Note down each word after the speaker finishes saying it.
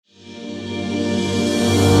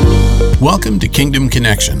Welcome to Kingdom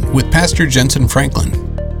Connection with Pastor Jentezen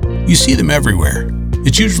Franklin. You see them everywhere.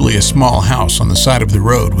 It's usually a small house on the side of the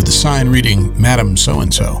road with a sign reading, Madam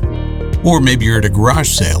So-and-so. Or maybe you're at a garage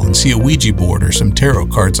sale and see a ouija board or some tarot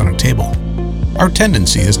cards on a table. Our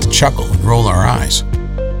tendency is to chuckle and roll our eyes.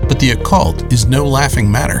 But the occult is no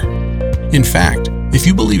laughing matter. In fact, if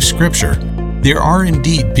you believe Scripture, there are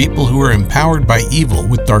indeed people who are empowered by evil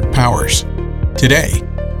with dark powers. Today,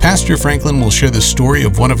 Pastor Franklin will share the story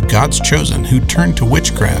of one of God's chosen who turned to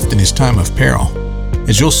witchcraft in his time of peril.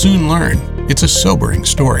 As you'll soon learn, it's a sobering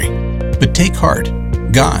story. But take heart,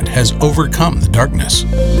 God has overcome the darkness.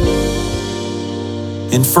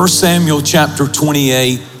 In 1 Samuel chapter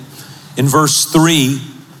 28, in verse 3,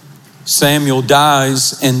 Samuel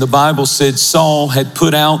dies, and the Bible said Saul had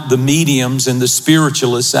put out the mediums and the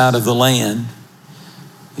spiritualists out of the land.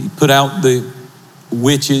 He put out the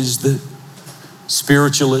witches, the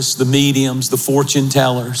spiritualists, the mediums, the fortune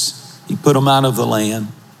tellers. He put them out of the land.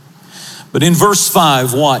 But in verse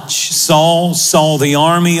 5, watch. Saul saw the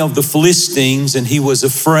army of the Philistines, and he was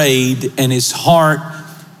afraid, and his heart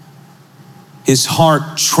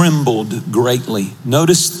trembled greatly.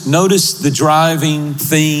 Notice the driving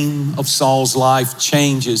theme of Saul's life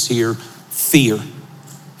changes here. Fear.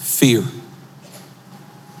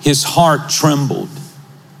 His heart trembled.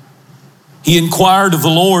 He inquired of the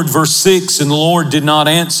Lord, verse 6, and the Lord did not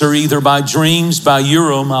answer either by dreams, by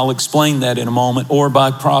Urim, I'll explain that in a moment, or by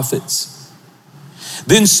prophets.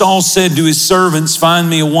 Then Saul said to his servants, find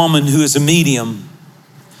me a woman who is a medium,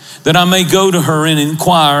 that I may go to her and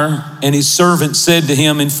inquire. And his servant said to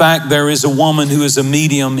him, in fact, there is a woman who is a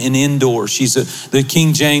medium in Endor. The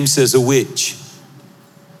King James says a witch.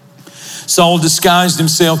 Saul disguised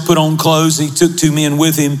himself, put on clothes, and he took 2 men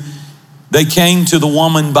with him. They came to the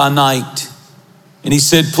woman by night. And he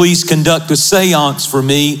said, please conduct a seance for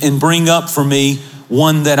me and bring up for me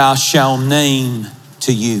one that I shall name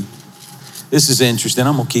to you. This is interesting.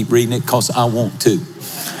 I'm going to keep reading it because I want to.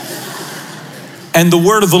 And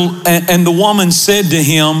the woman said to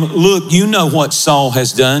him, look, you know what Saul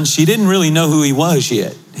has done. She didn't really know who he was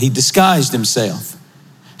yet. He disguised himself.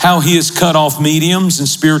 How he has cut off mediums and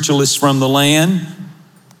spiritualists from the land.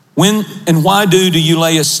 When and why do you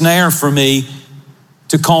lay a snare for me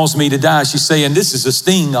to cause me to die? She's saying this is a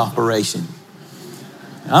sting operation.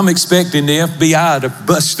 I'm expecting the FBI to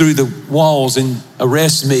bust through the walls and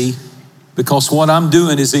arrest me because what I'm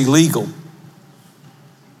doing is illegal.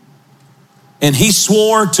 And he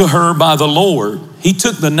swore to her by the Lord. He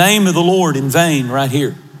took the name of the Lord in vain right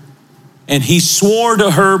here. And he swore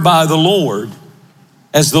to her by the Lord,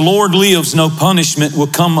 as the Lord lives, no punishment will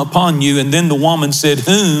come upon you. And then the woman said,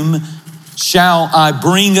 whom shall I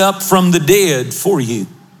bring up from the dead for you?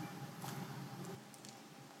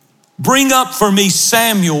 Bring up for me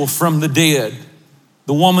Samuel from the dead.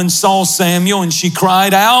 The woman saw Samuel and she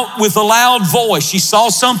cried out with a loud voice. She saw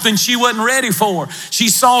something she wasn't ready for. She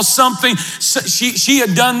saw something, she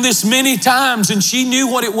had done this many times, and she knew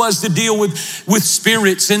what it was to deal with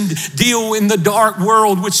spirits and deal in the dark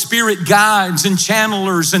world with spirit guides and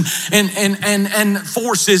channelers and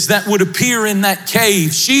forces that would appear in that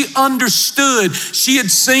cave. She understood. She had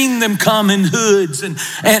seen them come in hoods and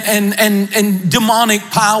demonic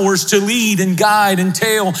powers to lead and guide and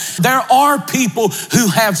tell. There are people who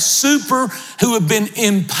have been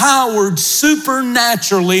empowered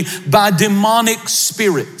supernaturally by demonic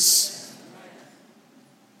spirits.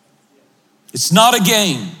 It's not a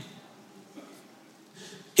game.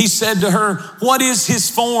 He said to her, what is his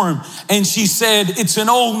form? And she said, it's an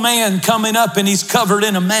old man coming up and he's covered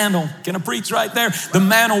in a mantle. Can I preach right there? The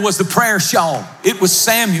mantle was the prayer shawl. It was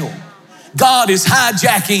Samuel. God is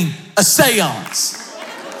hijacking a seance.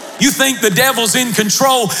 You think the devil's in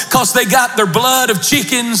control because they got their blood of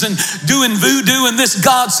chickens and doing voodoo and this.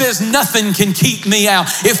 God says nothing can keep me out.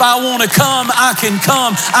 If I want to come, I can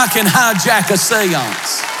come. I can hijack a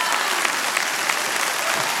seance.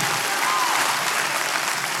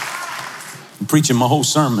 I'm preaching my whole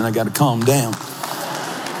sermon. I got to calm down.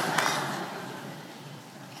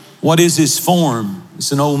 What is his form?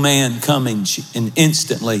 It's an old man coming, and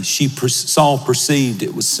instantly Saul perceived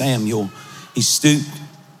it was Samuel. He stooped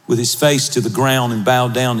with his face to the ground and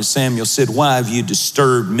bowed down, and Samuel said, why have you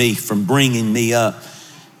disturbed me from bringing me up?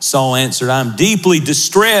 Saul answered, I'm deeply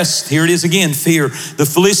distressed. Here it is again, fear. The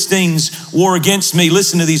Philistines war against me.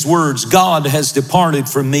 Listen to these words. God has departed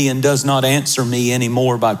from me and does not answer me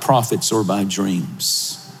anymore by prophets or by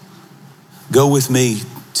dreams. Go with me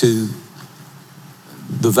to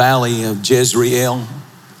the valley of Jezreel.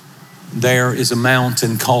 There is a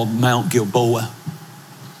mountain called Mount Gilboa.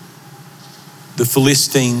 The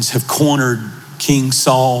Philistines have cornered King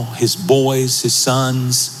Saul, his boys, his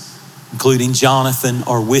sons. including Jonathan,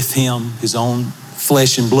 are with him, his own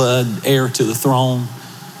flesh and blood, heir to the throne.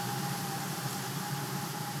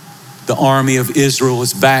 The army of Israel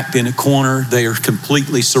is backed in a corner. They are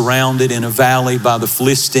completely surrounded in a valley by the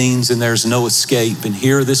Philistines, and there's no escape. And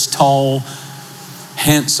here this tall,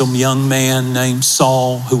 handsome young man named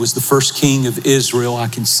Saul, who was the first king of Israel, I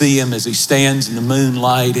can see him as he stands in the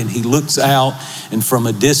moonlight, and he looks out, and from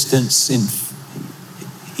a distance,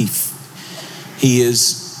 he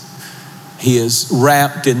is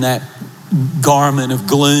wrapped in that garment of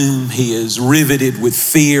gloom. He is riveted with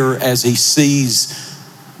fear as he sees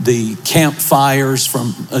the campfires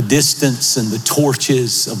from a distance and the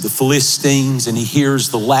torches of the Philistines, and he hears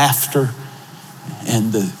the laughter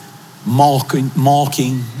and the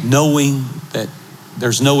mocking, knowing that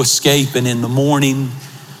there's no escape. And in the morning,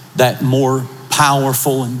 that more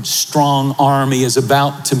powerful and strong army is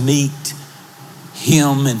about to meet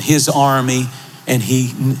him and his army, and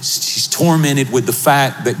he's tormented with the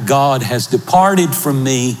fact that God has departed from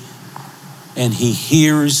me and he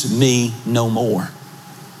hears me no more.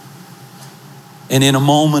 And in a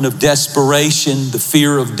moment of desperation, the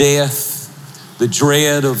fear of death, the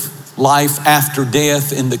dread of life after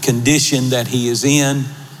death in the condition that he is in,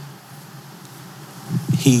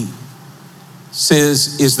 he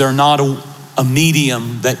says, is there not a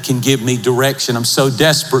medium that can give me direction? I'm so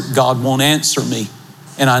desperate, God won't answer me,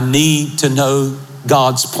 and I need to know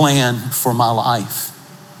God's plan for my life.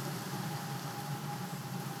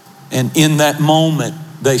 And in that moment,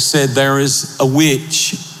 they said, there is a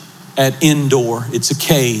witch at Endor. It's a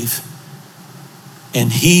cave. And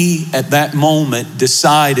he, at that moment,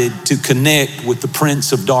 decided to connect with the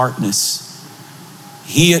Prince of Darkness.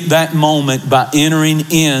 He, at that moment, by entering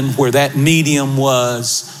in where that medium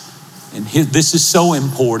was, and this is so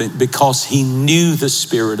important because he knew the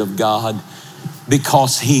Spirit of God,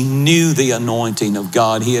 because he knew the anointing of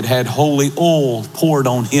God. He had had holy oil poured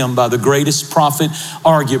on him by the greatest prophet,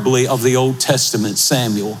 arguably, of the Old Testament,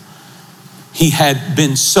 Samuel. He had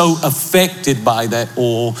been so affected by that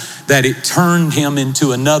oil that it turned him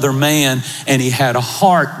into another man, and he had a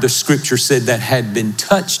heart, the scripture said, that had been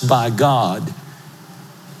touched by God.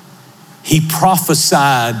 He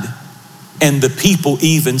prophesied, and the people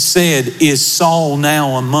even said, is Saul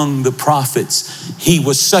now among the prophets? He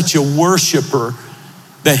was such a worshiper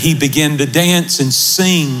that he began to dance and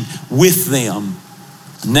sing with them.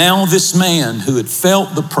 Now this man who had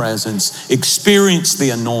felt the presence, experienced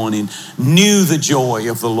the anointing, knew the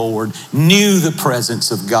joy of the Lord, knew the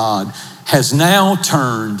presence of God, has now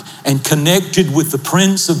turned and connected with the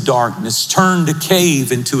Prince of Darkness, turned a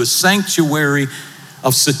cave into a sanctuary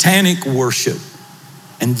of satanic worship.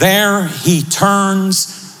 And there he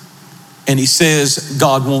turns and he says,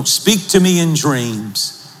 God won't speak to me in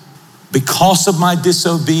dreams because of my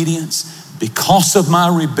disobedience, because of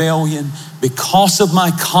my rebellion, because of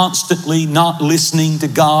my constantly not listening to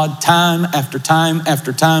God time after time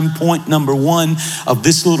after time. Point number one of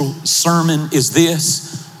this little sermon is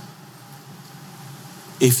this: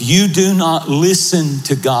 if you do not listen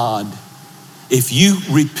to God, if you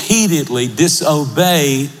repeatedly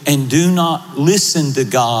disobey and do not listen to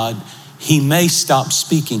God, he may stop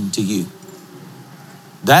speaking to you.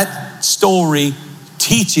 That story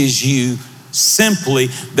teaches you simply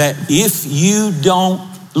that if you don't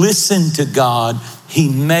listen to God, he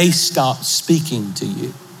may stop speaking to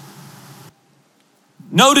you.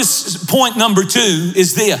 Notice point number two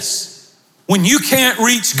is this: when you can't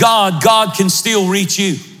reach God, God can still reach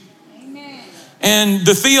you. Amen. And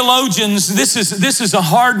the theologians, this is a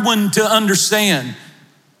hard one to understand.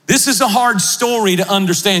 This is a hard story to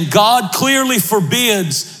understand. God clearly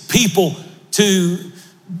forbids people to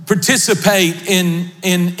participate in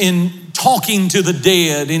talking to the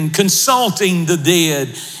dead, in consulting the dead,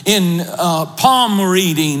 in palm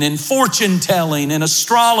reading and fortune telling and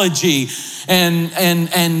astrology and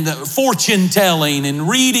fortune telling and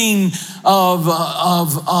reading of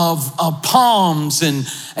palms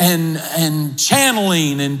and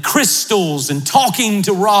channeling and crystals and talking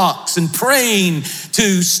to rocks and praying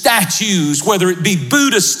to statues, whether it be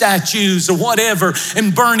Buddha statues or whatever,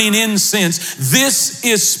 and burning incense. This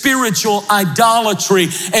is spiritual idolatry,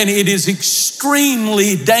 and it is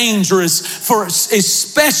extremely dangerous for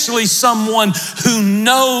especially someone who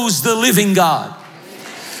knows the living God.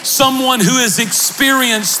 Someone who has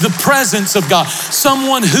experienced the presence of God,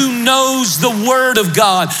 someone who knows the Word of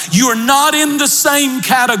God. You are not in the same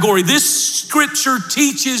category. This scripture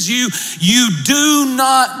teaches you, you do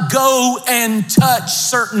not go and touch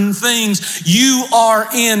certain things. You are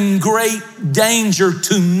in great danger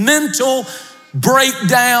to mental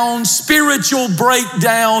breakdown, spiritual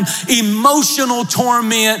breakdown, emotional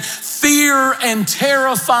torment, fear and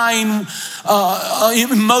terrifying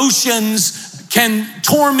emotions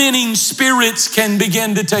tormenting spirits can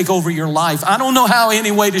begin to take over your life. I don't know how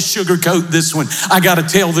any way to sugarcoat this one. I got to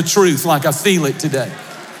tell the truth like I feel it today.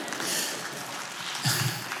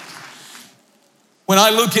 When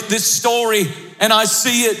I look at this story and I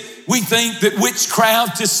see it, we think that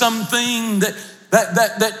witchcraft is something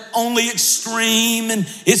that only extreme and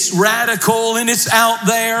it's radical and it's out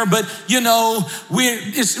there, but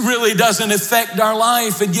it really doesn't affect our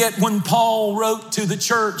life. And yet when Paul wrote to the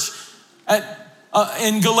church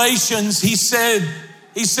in Galatians, he said,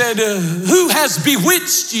 who has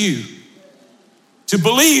bewitched you to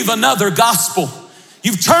believe another gospel?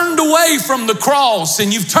 You've turned away from the cross,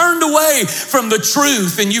 and you've turned away from the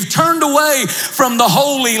truth, and you've turned away from the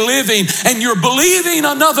holy living, and you're believing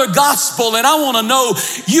another gospel. And I want to know,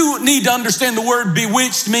 you need to understand the word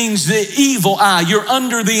bewitched means the evil eye. You're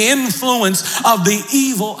under the influence of the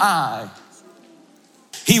evil eye.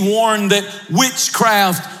 He warned that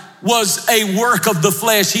witchcraft was a work of the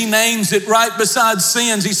flesh. He names it right beside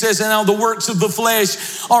sins. He says, now the works of the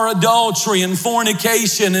flesh are adultery and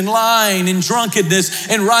fornication and lying and drunkenness.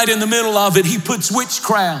 And right in the middle of it, he puts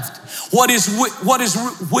witchcraft. What is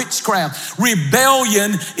witchcraft?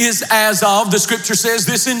 Rebellion is as of, the scripture says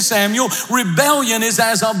this in Samuel, rebellion is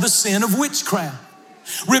as of the sin of witchcraft.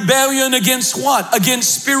 Rebellion against what?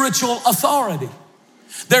 Against spiritual authority.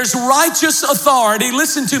 There's righteous authority.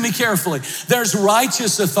 Listen to me carefully. There's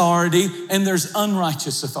righteous authority and there's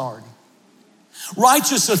unrighteous authority.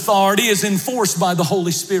 Righteous authority is enforced by the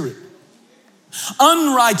Holy Spirit.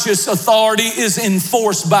 Unrighteous authority is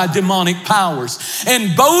enforced by demonic powers.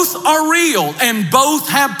 And both are real and both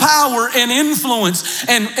have power and influence.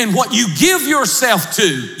 And what you give yourself to,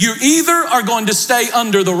 you either are going to stay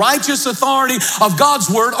under the righteous authority of God's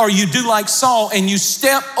word, or you do like Saul and you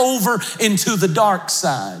step over into the dark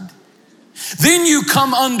side. Then you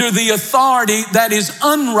come under the authority that is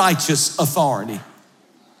unrighteous authority,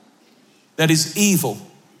 that is evil.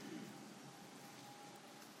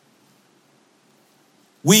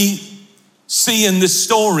 We see in this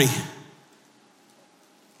story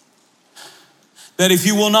that if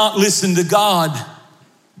you will not listen to God,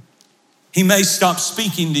 He may stop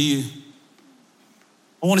speaking to you.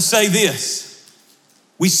 I want to say this.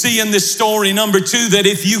 We see in this story, number 2, that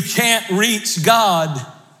if you can't reach God,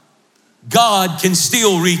 God can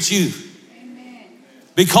still reach you. Amen.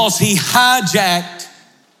 Because He hijacked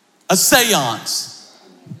a seance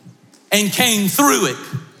and came through it.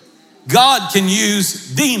 God can use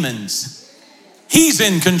demons. He's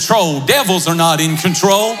in control. Devils are not in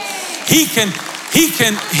control. He can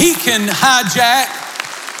hijack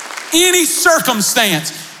any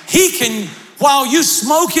circumstance. He can, while you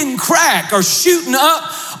smoking crack or shooting up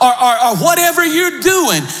or whatever you're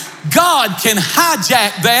doing, God can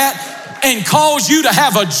hijack that and cause you to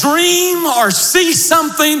have a dream or see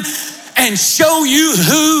something and show you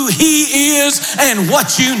who He is and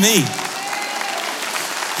what you need.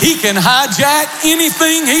 He can hijack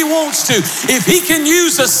anything He wants to. If He can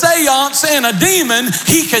use a seance and a demon,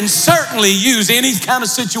 He can certainly use any kind of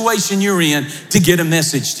situation you're in to get a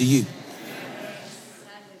message to you.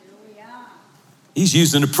 He's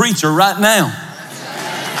using a preacher right now.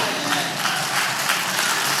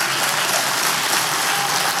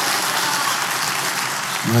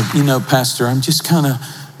 Pastor, I'm just kind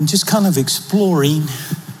of exploring.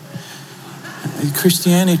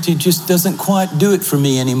 Christianity just doesn't quite do it for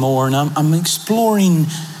me anymore, and I'm exploring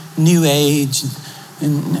New Age,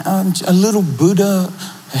 and a little Buddha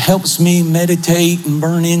helps me meditate and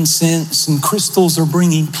burn incense, and crystals are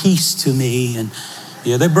bringing peace to me, and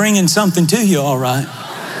yeah, they're bringing something to you, all right.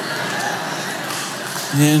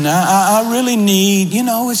 And I really need,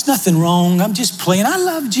 it's nothing wrong. I'm just playing. I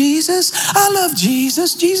love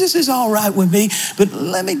Jesus. Jesus is all right with me. But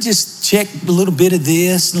let me just check a little bit of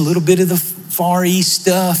this and a little bit of the Far East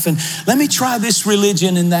stuff. And let me try this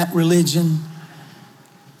religion and that religion.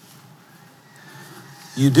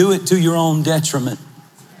 You do it to your own detriment.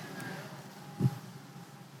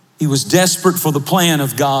 He was desperate for the plan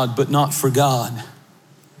of God, but not for God.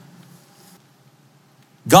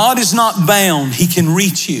 God is not bound. He can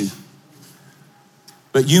reach you,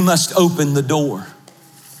 but you must open the door.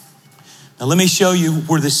 Now let me show you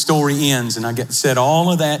where this story ends, and I said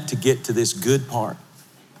all of that to get to this good part.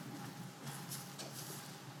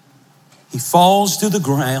 He falls to the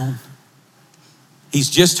ground. He's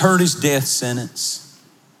just heard his death sentence.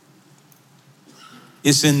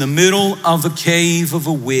 It's in the middle of a cave of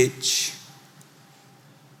a witch.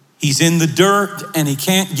 He's in the dirt and he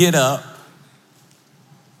can't get up.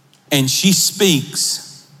 and she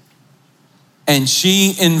speaks. And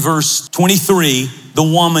she, in verse 23, the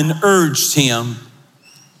woman urged him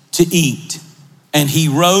to eat. And he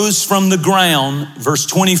rose from the ground. Verse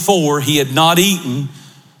 24, he had not eaten.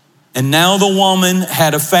 And now the woman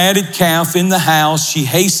had a fatted calf in the house. She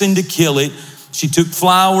hastened to kill it. She took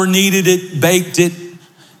flour, kneaded it, baked it,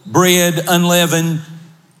 bread unleavened.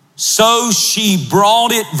 So she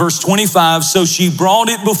brought it, verse 25, so she brought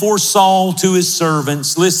it before Saul to his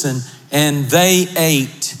servants. Listen, and they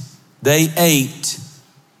ate. They ate.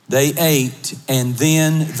 They ate. And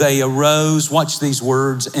then they arose, watch these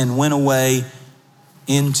words, and went away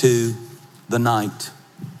into the night.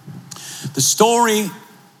 The story,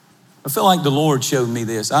 I feel like the Lord showed me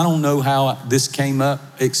this. I don't know how this came up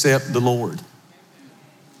except the Lord.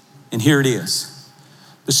 And here it is.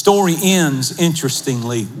 The story ends,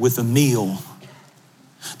 interestingly, with a meal.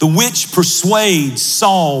 The witch persuades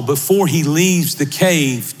Saul before he leaves the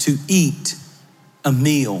cave to eat a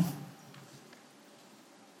meal.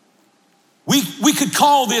 We could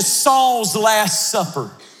call this Saul's Last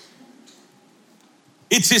Supper.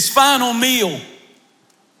 It's his final meal.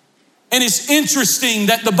 And it's interesting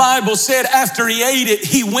that the Bible said after he ate it,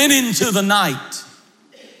 he went into the night.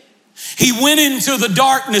 He went into the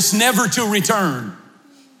darkness, never to return.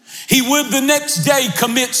 He would the next day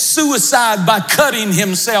commit suicide by cutting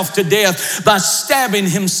himself to death, by stabbing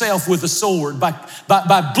himself with a sword,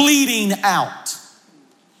 by bleeding out.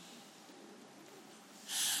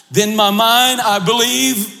 Then my mind, I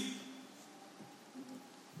believe,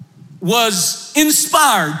 was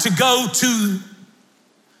inspired to go to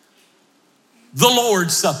the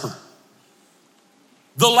Lord's Supper,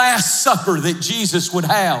 the Last Supper that Jesus would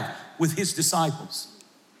have with his disciples.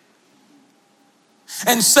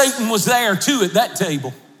 And Satan was there too at that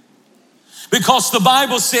table, because the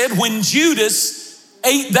Bible said when Judas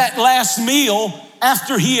ate that last meal,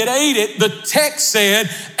 after he had ate it, the text said,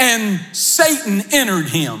 and Satan entered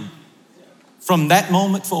him from that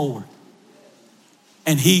moment forward.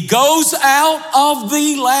 And he goes out of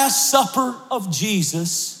the Last Supper of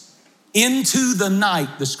Jesus into the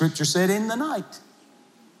night. The scripture said in the night.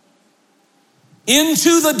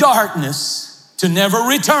 Into the darkness to never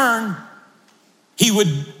return. He would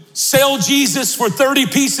sell Jesus for 30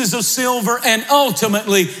 pieces of silver and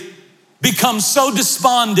ultimately become so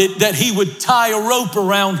despondent that he would tie a rope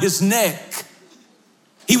around his neck.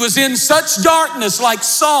 He was in such darkness like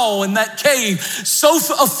Saul in that cave, so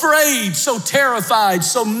afraid, so terrified,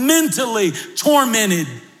 so mentally tormented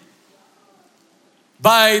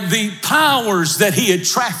by the powers that he had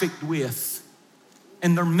trafficked with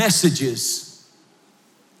and their messages,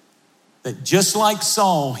 that just like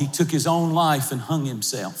Saul, he took his own life and hung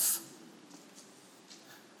himself.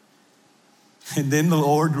 And then the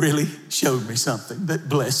Lord really showed me something that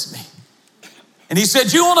blessed me. And he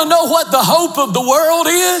said, you want to know what the hope of the world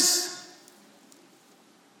is?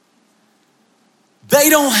 They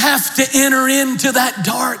don't have to enter into that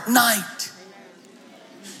dark night.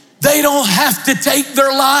 They don't have to take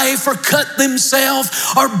their life or cut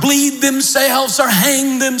themselves or bleed themselves or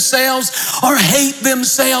hang themselves or hate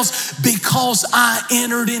themselves, because I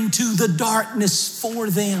entered into the darkness for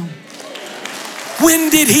them.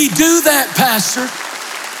 When did he do that, Pastor?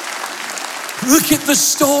 Look at the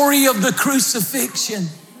story of the crucifixion.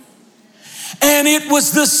 And it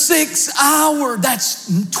was the 6th hour,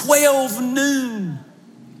 that's 12 noon.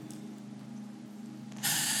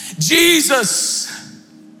 Jesus,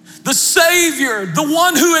 the Savior, the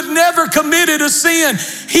one who had never committed a sin,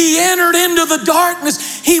 he entered into the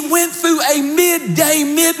darkness. He went through a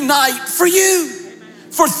midnight for you.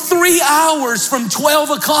 For 3 hours, from 12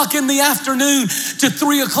 o'clock in the afternoon to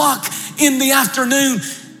 3 o'clock in the afternoon,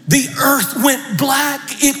 the earth went black.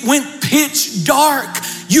 It went pitch dark.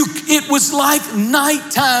 It was like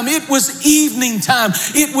nighttime. It was evening time.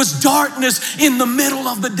 It was darkness in the middle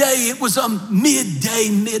of the day. It was a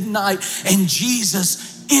midnight. And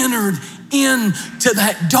Jesus entered into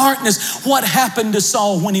that darkness. What happened to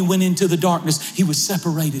Saul when he went into the darkness? He was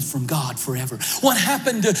separated from God forever. What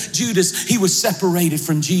happened to Judas? He was separated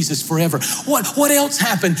from Jesus forever. What else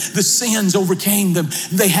happened? The sins overcame them.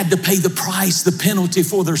 They had to pay the price, the penalty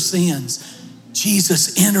for their sins.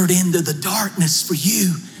 Jesus entered into the darkness for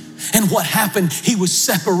you. And what happened? He was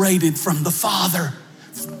separated from the Father,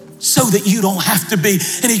 so that you don't have to be.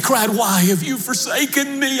 And he cried, why have you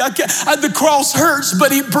forsaken me? The cross hurts,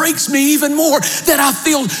 but it breaks me even more that I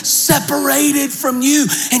feel separated from you.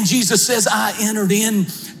 And Jesus says, I entered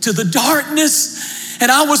into the darkness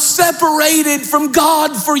And I was separated from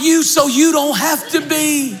God for you so you don't have to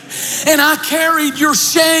be. And I carried your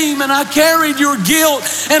shame, and I carried your guilt,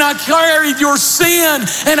 and I carried your sin,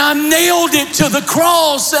 and I nailed it to the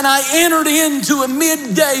cross, and I entered into a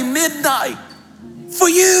midnight for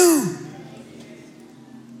you.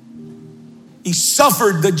 He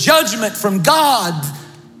suffered the judgment from God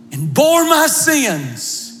and bore my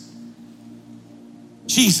sins.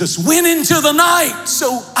 Jesus went into the night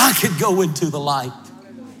so I could go into the light.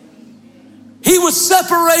 He was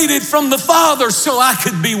separated from the Father so I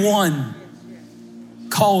could be one,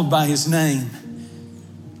 called by his name.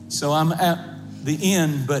 So I'm at the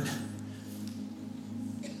end, but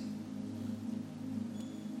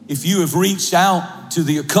if you have reached out to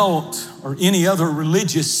the occult or any other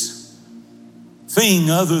religious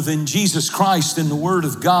thing other than Jesus Christ and the Word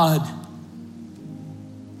of God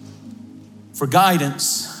for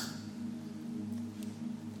guidance,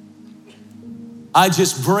 I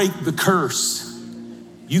just break the curse.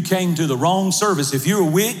 You came to the wrong service. If you're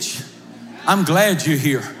a witch, I'm glad you're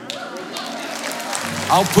here.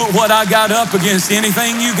 I'll put what I got up against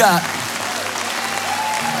anything you got.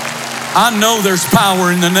 I know there's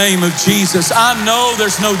power in the name of Jesus. I know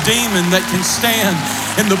there's no demon that can stand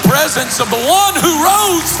in the presence of the one who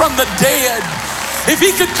rose from the dead. If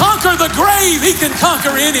he could conquer the grave, he can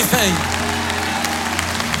conquer anything.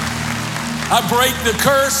 I break the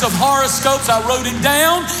curse of horoscopes. I wrote it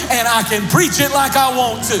down, and I can preach it like I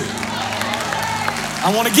want to. I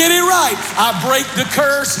want to get it right. I break the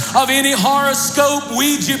curse of any horoscope,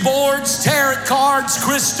 ouija boards, tarot cards,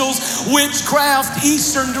 crystals, witchcraft,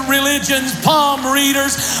 Eastern religions, palm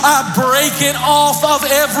readers. I break it off of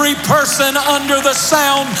every person under the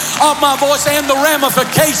sound of my voice, and the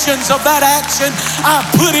ramifications of that action. I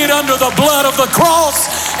put it under the blood of the cross,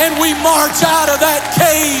 and we march out of that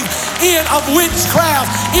cave of witchcraft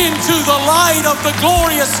into the light of the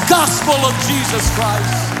glorious gospel of Jesus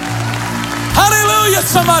Christ. Hallelujah,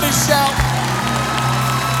 somebody shout.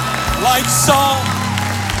 Like Saul.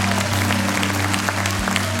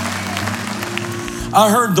 I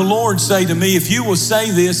heard the Lord say to me, if you will say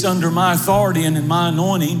this under my authority and in my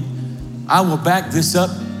anointing, I will back this up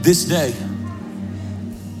this day.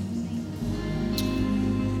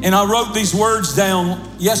 And I wrote these words down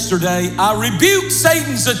yesterday. I rebuke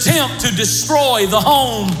Satan's attempt to destroy the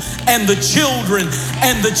home and the children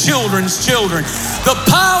and the children's children. The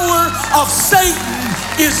power of Satan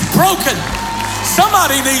is broken.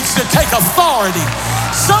 Somebody needs to take authority.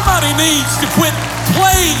 Somebody needs to quit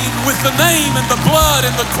playing with the name and the blood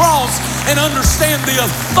and the cross and understand the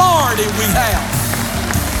authority we have.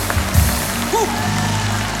 Woo.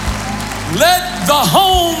 Let the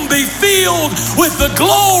home be filled with the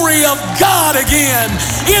glory of God again.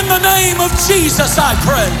 In the name of Jesus, I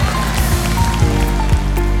pray.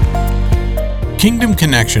 Kingdom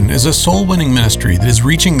Connection is a soul-winning ministry that is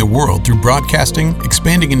reaching the world through broadcasting,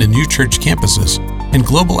 expanding into new church campuses, and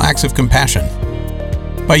global acts of compassion.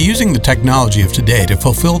 By using the technology of today to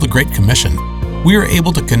fulfill the Great Commission, we are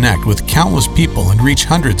able to connect with countless people and reach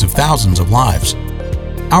hundreds of thousands of lives.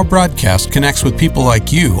 Our broadcast connects with people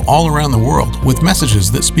like you all around the world with messages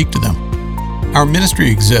that speak to them. Our ministry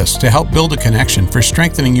exists to help build a connection for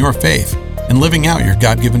strengthening your faith and living out your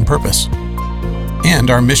God-given purpose. And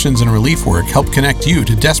our missions and relief work help connect you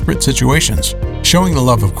to desperate situations, showing the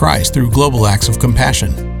love of Christ through global acts of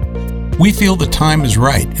compassion. We feel the time is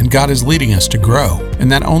right and God is leading us to grow, and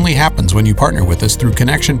that only happens when you partner with us through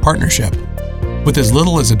Connection Partnership. With as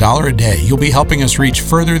little as $1 a day, you'll be helping us reach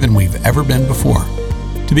further than we've ever been before.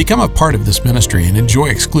 To become a part of this ministry and enjoy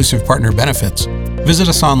exclusive partner benefits, visit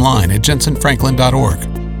us online at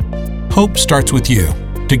jentezenfranklin.org. Hope starts with you.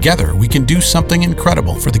 Together, we can do something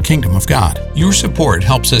incredible for the kingdom of God. Your support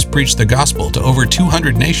helps us preach the gospel to over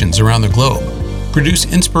 200 nations around the globe, produce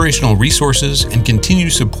inspirational resources, and continue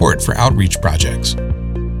support for outreach projects.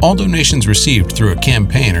 All donations received through a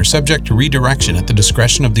campaign are subject to redirection at the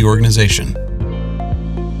discretion of the organization.